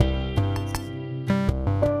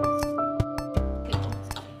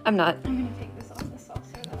I'm not. I'm gonna take this off the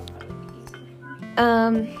saucer. That'll probably be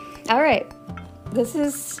easier. All right. This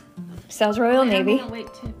is Sal's Royal Navy. I'm gonna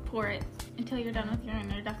wait to pour it until you're done with your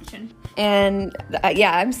introduction. And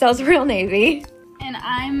I'm Sal's Royal Navy. And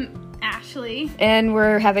I'm Ashley. And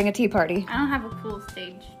we're having a tea party. I don't have a cool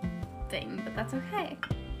stage thing, but that's okay.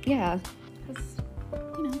 Yeah. Because,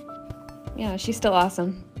 Yeah, she's still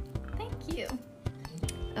awesome. Thank you.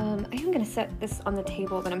 I am going to set this on the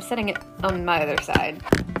table, but I'm setting it on my other side.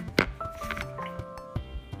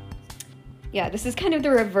 Yeah, this is kind of the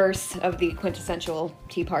reverse of the quintessential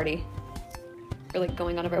tea party. We're like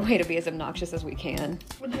going out of our way to be as obnoxious as we can.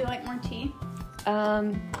 Would you like more tea?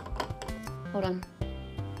 Hold on.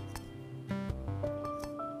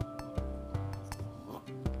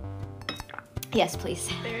 Yes, please.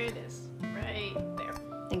 There it is. Right there.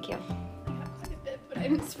 Thank you. I got quite a bit, but I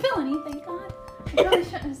didn't spill any, thank God. I probably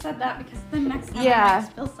shouldn't have said that because the next time I might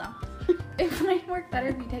spill some. It might work better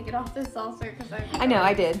if you take it off the saucer because I know,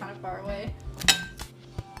 I did. Kind of far away.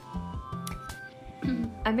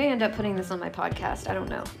 I may end up putting this on my podcast. I don't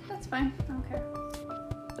know. That's fine. I don't care.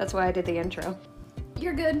 That's why I did the intro.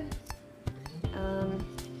 You're good.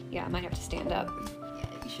 Yeah, I might have to stand up. Yeah,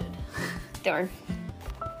 you should. Darn.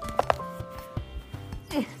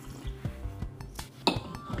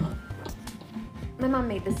 My mom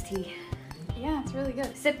made this tea. Yeah, it's really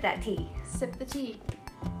good. Sip that tea. Sip the tea.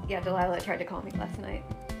 Yeah, Delilah tried to call me last night.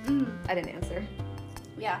 I didn't answer.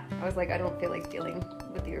 Yeah. I was like, I don't feel like dealing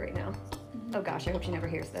with you right now. Oh gosh, I hope she never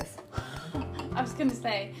hears this. I was gonna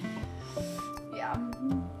say, yeah.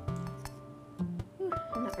 I'm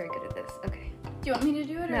not very good at this. Okay. Do you want me to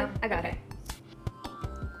do it? No, I got it.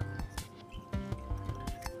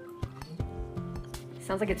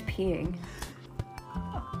 Sounds like it's peeing.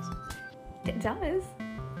 It does.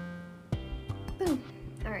 Boom.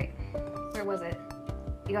 All right. Where was it?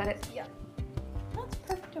 You got it? Yeah. That's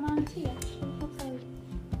perfect amount of tea, actually. Hopefully.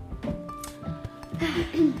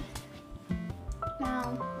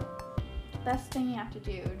 Now, the best thing you have to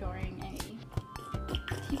do during a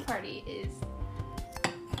tea party is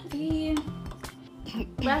be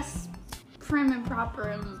less prim and proper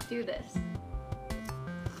and do this.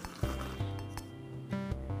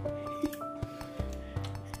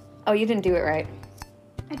 Oh, you didn't do it right.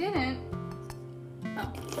 I didn't.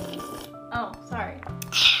 Oh, sorry.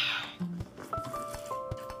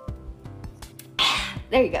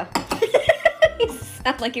 There you go. You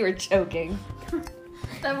sound like you were choking.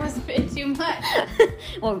 That was a bit too much.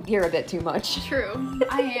 Well, you're a bit too much. True.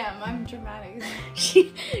 I am. I'm dramatic.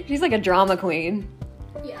 She's like a drama queen.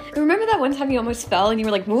 Yeah. Remember that one time you almost fell and you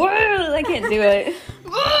were like, whoa, I can't do it.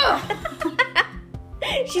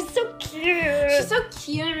 She's so cute. She's so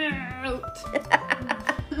cute.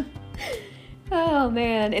 Oh,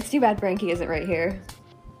 man. It's too bad Frankie isn't right here.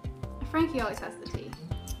 Frankie always has the tea.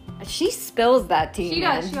 She spills that tea, She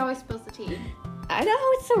man. does. She always spills the tea. I know.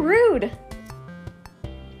 It's so rude.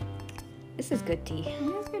 This is good tea. It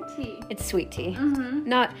is good tea. It's sweet tea. Mm-hmm.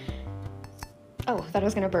 Not... Oh, thought I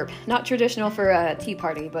was going to burp. Not traditional for a tea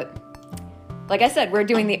party, but... Like I said, we're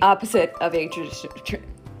doing the opposite of a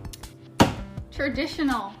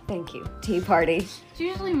Traditional. Thank you. Tea party. It's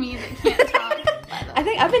usually me that can't talk. I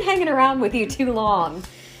think I've been hanging around with you too long.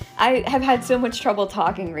 I have had so much trouble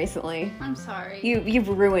talking recently. I'm sorry. You've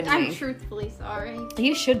ruined me. I'm truthfully sorry.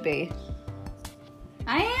 You should be.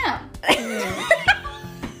 I am.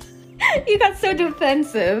 You got so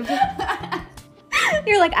defensive.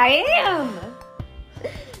 You're like, I am.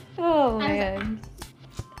 Oh, man.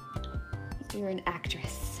 You're an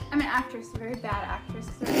actress. I'm an actress, a very bad actress.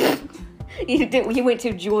 You went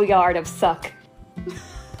to Juilliard of Suck.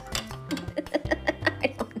 I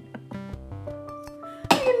don't know.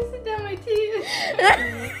 I gotta sit down my teeth.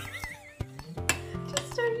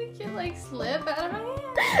 Just started to get slip out of my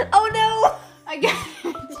hand. Oh no! I got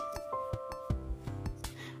it.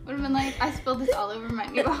 Would have been like, I spilled this all over my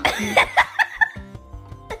new outfit.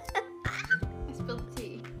 I spilled the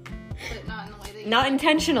tea, but not in the way that you. Not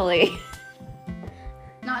intentionally.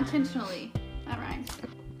 Not intentionally. That rhymes.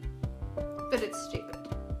 But it's stupid.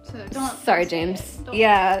 So don't. Sorry, say James. it. Don't-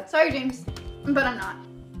 Yeah. Sorry, James. But I'm not.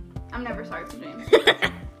 I'm never sorry for James.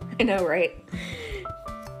 I know, right?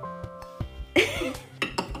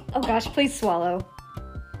 Oh gosh, please swallow.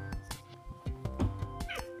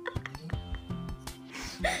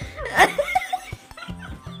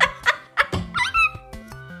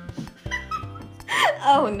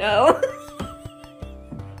 Oh no.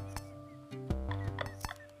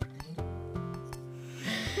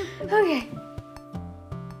 Okay.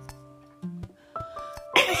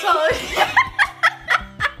 I saw it.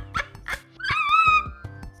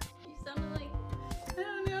 You sounded like, I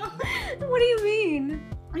don't know. What do you mean?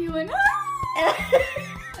 You went, ah!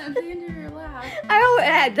 At the end of your laugh.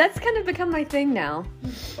 That's kind of become my thing now.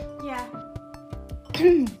 Yeah.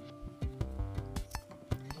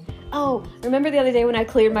 Oh, remember the other day when I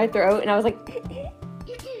cleared my throat and I was like,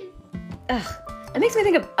 ugh. It makes me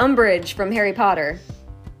think of Umbridge from Harry Potter.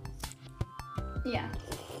 Yeah.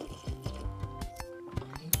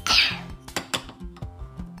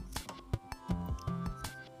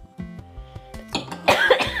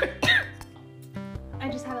 I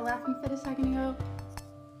just had a laughing fit a second ago.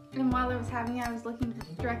 And while I was having it, I was looking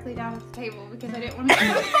directly down at the table because I didn't want to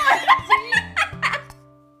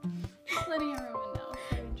Just letting everyone know if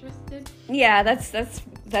you're interested. Yeah, that's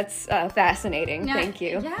fascinating. Yeah, Thank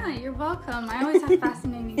you. Yeah, you're welcome. I always have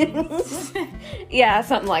fascinating things. Yeah,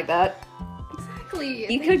 something like that.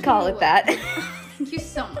 Exactly. You could call it that. Thank you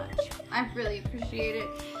so much. I really appreciate it.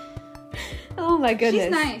 Oh my goodness.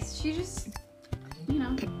 She's nice. She just, you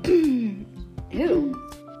know. Who?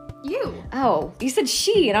 You. Oh, you said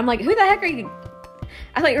she, and I'm like, who the heck are you?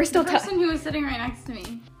 I thought you were still the person who was sitting right next to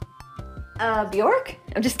me. Bjork?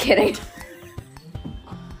 I'm just kidding.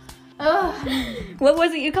 Ugh. What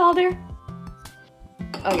was it you called her?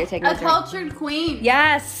 Oh, you're taking a cultured queen.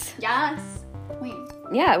 Yes. Yes. Queen.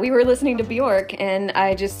 Yeah, we were listening to Bjork, and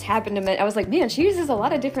I just happened to I was like, man, she uses a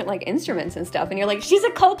lot of different like instruments and stuff, and you're like, she's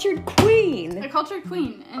a cultured queen. A cultured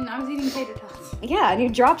queen, and I was eating tater tots. Yeah, and you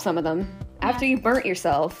dropped some of them after you burnt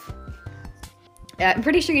yourself. Yeah, I'm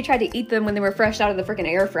pretty sure you tried to eat them when they were fresh out of the freaking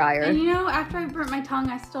air fryer. And you know, after I burnt my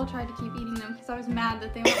tongue, I still tried to keep eating them because I was mad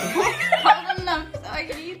that they weren't cold enough so I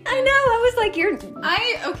could eat them. I know, I was like,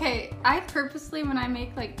 I purposely, when I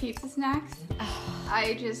make like pizza snacks,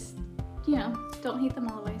 I just, you know, don't heat them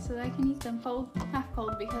all the way so that I can eat them cold, half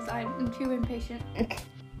cold, because I'm too impatient.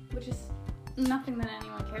 Which is nothing that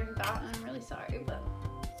anyone cares about, and I'm really sorry, but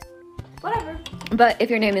whatever. But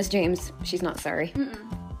if your name is James, she's not sorry.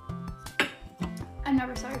 I'm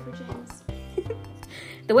never sorry for James.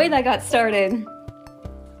 The way that got started,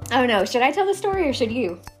 I don't know, should I tell the story or should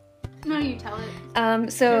you? No, you tell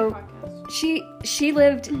it. So she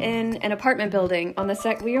lived in an apartment building on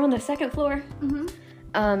we were on the second floor.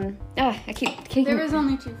 I keep there was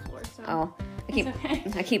only 2 floors, so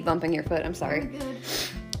I keep bumping your foot, I'm sorry. You're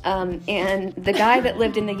good. And the guy that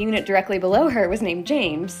lived in the unit directly below her was named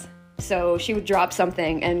James. So she would drop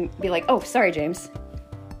something and be like, oh, sorry, James.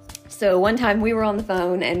 So one time we were on the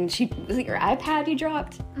phone and was it your iPad you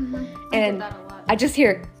dropped? I And did that a lot. I just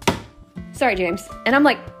hear, sorry, James. And I'm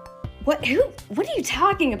like, what are you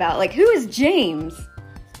talking about? Like, who is James?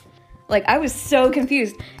 Like, I was so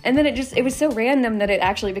confused. And then it was so random that it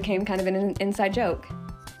actually became kind of an inside joke.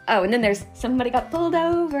 Oh, and then there's somebody got pulled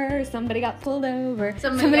over. Somebody got pulled over.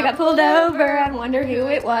 Somebody got pulled over. I wonder who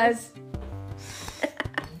it was.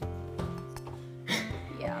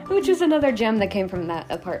 Yeah. Which was another gem that came from that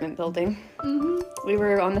apartment building. We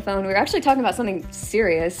were on the phone. We were actually talking about something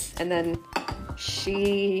serious. And then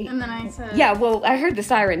And then I said... Yeah, well, I heard the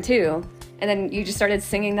siren too. And then you just started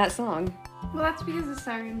singing that song. Well, that's because the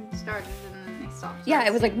siren started and then they stopped. Yeah,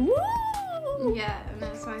 it was like, woo! Yeah, and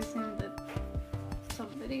then so I assumed that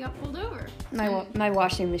somebody got pulled over. My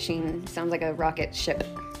washing machine sounds like a rocket ship.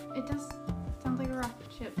 It does. Sounds like a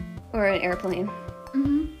rocket ship. Or an airplane.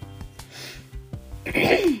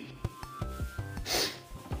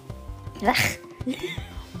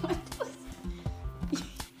 What was...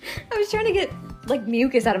 I was trying to get, like,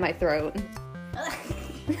 mucus out of my throat.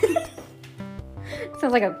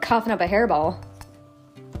 Sounds like I'm coughing up a hairball.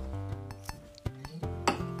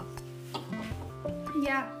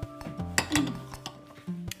 Yeah.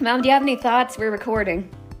 Mom, do you have any thoughts? We're recording.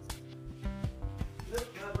 Nope,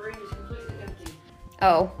 my brain is completely empty.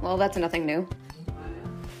 Oh, well, that's nothing new.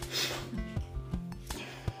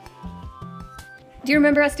 Do you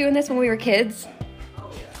remember us doing this when we were kids?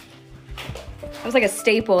 Oh, yeah. It was like a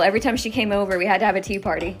staple. Every time she came over, we had to have a tea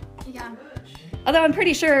party. Yeah. Although I'm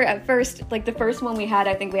pretty sure at first, like the first one we had,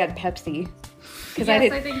 I think we had Pepsi. Yes,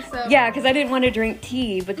 I think so. Yeah, because I didn't want to drink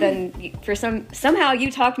tea, but then somehow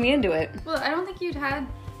you talked me into it. Well, I don't think you'd had...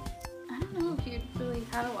 I don't know if you'd really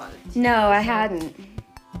had a lot of tea. No, I hadn't.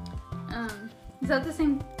 Is that the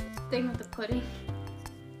same thing with the pudding?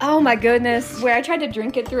 Oh my goodness, where I tried to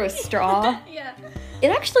drink it through a straw. Yeah. It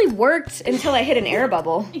actually worked until I hit an air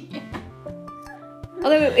bubble. Yeah.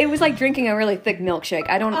 Although it was like drinking a really thick milkshake.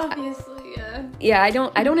 Obviously, yeah. Yeah, I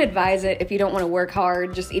don't advise it if you don't want to work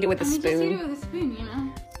hard. Just eat it with a spoon. Just eat it with a spoon, you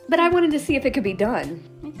know? But I wanted to see if it could be done.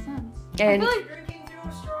 Makes sense. And I feel like Drinking through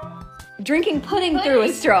a straw? drinking pudding through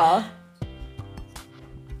a straw.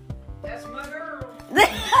 That's my girl. She's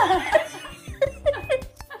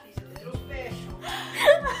a little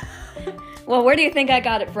special. Well, where do you think I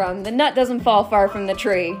got it from? The nut doesn't fall far from the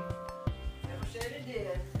tree. Never said it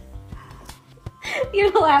did.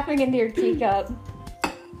 You're laughing into your teacup.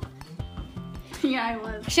 Yeah, I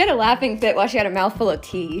was. She had a laughing fit while she had a mouthful of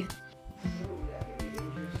tea. Ooh, that could be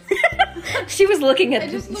dangerous. She was looking at I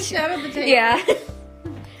just looked out of the table. Yeah.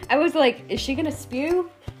 I was like, is she gonna spew?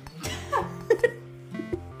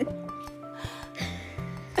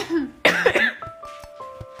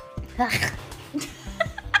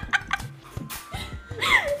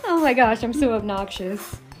 Oh my gosh, I'm so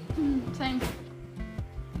obnoxious. Same.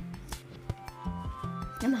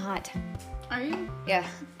 I'm hot. Are you? Yeah.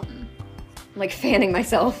 I'm like fanning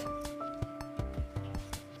myself.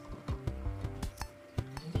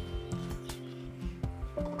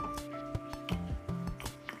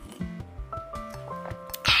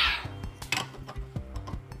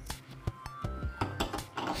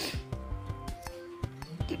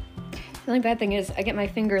 The only bad thing is I get my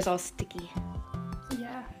fingers all sticky.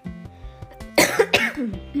 Yeah.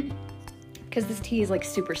 Because this tea is like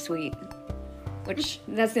super sweet. Which,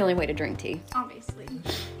 that's the only way to drink tea. Obviously.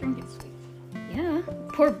 Drink it sweet. Yeah.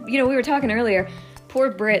 Poor, we were talking earlier,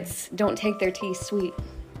 poor Brits don't take their tea sweet.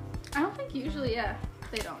 I don't think usually, yeah,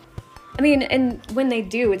 they don't. I mean, and when they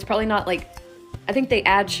do, it's probably not like, I think they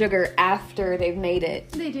add sugar after they've made it.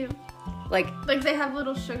 They do. Like, Like they have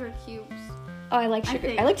little sugar cubes. oh, I like sugar.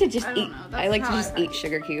 think. I like to just I don't eat. know. I That's like to how just I've eat had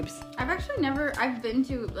sugar cubes. I've actually never, I've been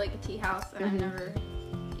to like a tea house and I've never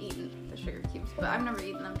eaten the sugar cubes, but I've never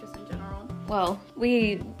eaten them just in general. Well,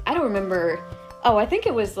 I don't remember. Oh, I think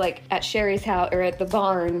it was like at Sherry's house or at the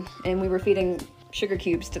barn, and we were feeding sugar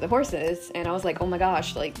cubes to the horses, and I was like, oh my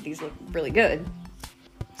gosh, like these look really good.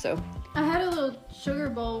 So, I had a little sugar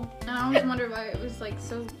bowl and I always wondered why it was like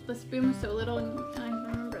so, the spoon was so little and I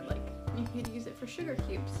remembered like you could use it for sugar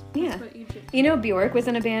cubes. That's Yeah. what you did. you know, Bjork was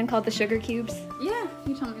in a band called the Sugar Cubes. Yeah,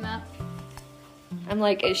 you told me that. I'm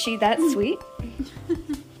like, is she that sweet?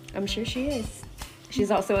 I'm sure she is. She's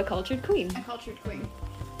also a cultured queen. A cultured queen.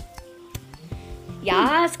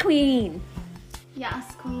 Yas, queen.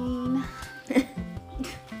 Yes, queen.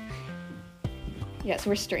 Yes,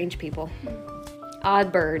 we're strange people.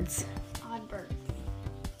 Odd birds. Odd bird.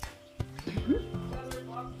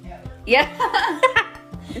 Yeah.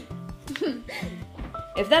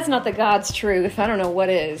 If that's not the God's truth, I don't know what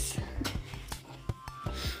is.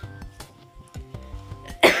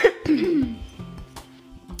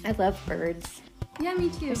 I love birds. Yeah, me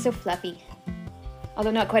too. They're so fluffy.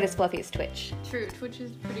 Although not quite as fluffy as Twitch. True, Twitch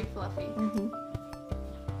is pretty fluffy.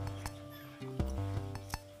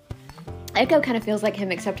 Echo kind of feels like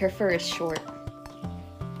him, except her fur is short.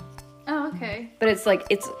 Oh, okay. But it's like,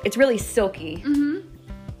 it's really silky. Mm-hmm.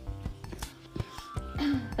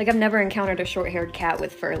 Like, I've never encountered a short-haired cat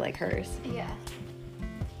with fur like hers. Yeah.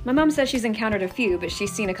 My mom says she's encountered a few, but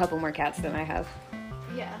she's seen a couple more cats than I have.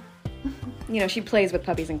 Yeah. You know, she plays with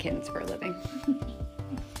puppies and kittens for a living.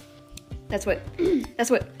 That's what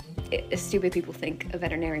stupid people think a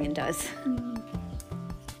veterinarian does.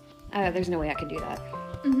 There's no way I could do that.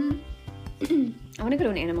 Mm-hmm. I want to go to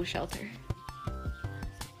an animal shelter.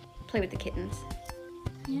 Play with the kittens.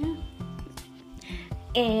 Yeah.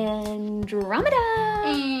 Andromeda!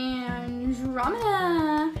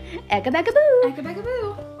 Andromeda! Ekabekaboo!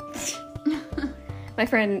 Ekabekaboo! My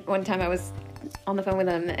friend, one time I was on the phone with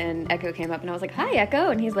him and Echo came up and I was like, hi Echo,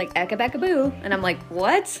 and he's like, Ekabekaboo. And I'm like,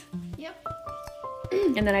 what? Yep.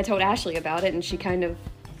 And then I told Ashley about it and she kind of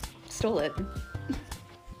stole it.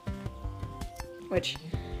 Which,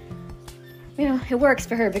 you know, it works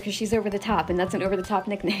for her because she's over the top and that's an over the top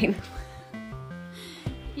nickname.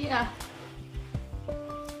 Yeah.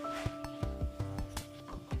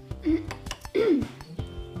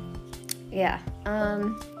 Yeah.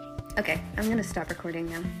 Okay, I'm gonna stop recording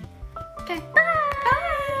now. Okay.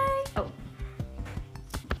 Bye! Oh.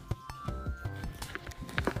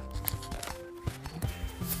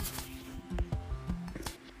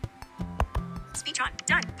 Speech on.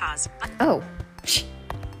 Done. Pause. Button. Oh.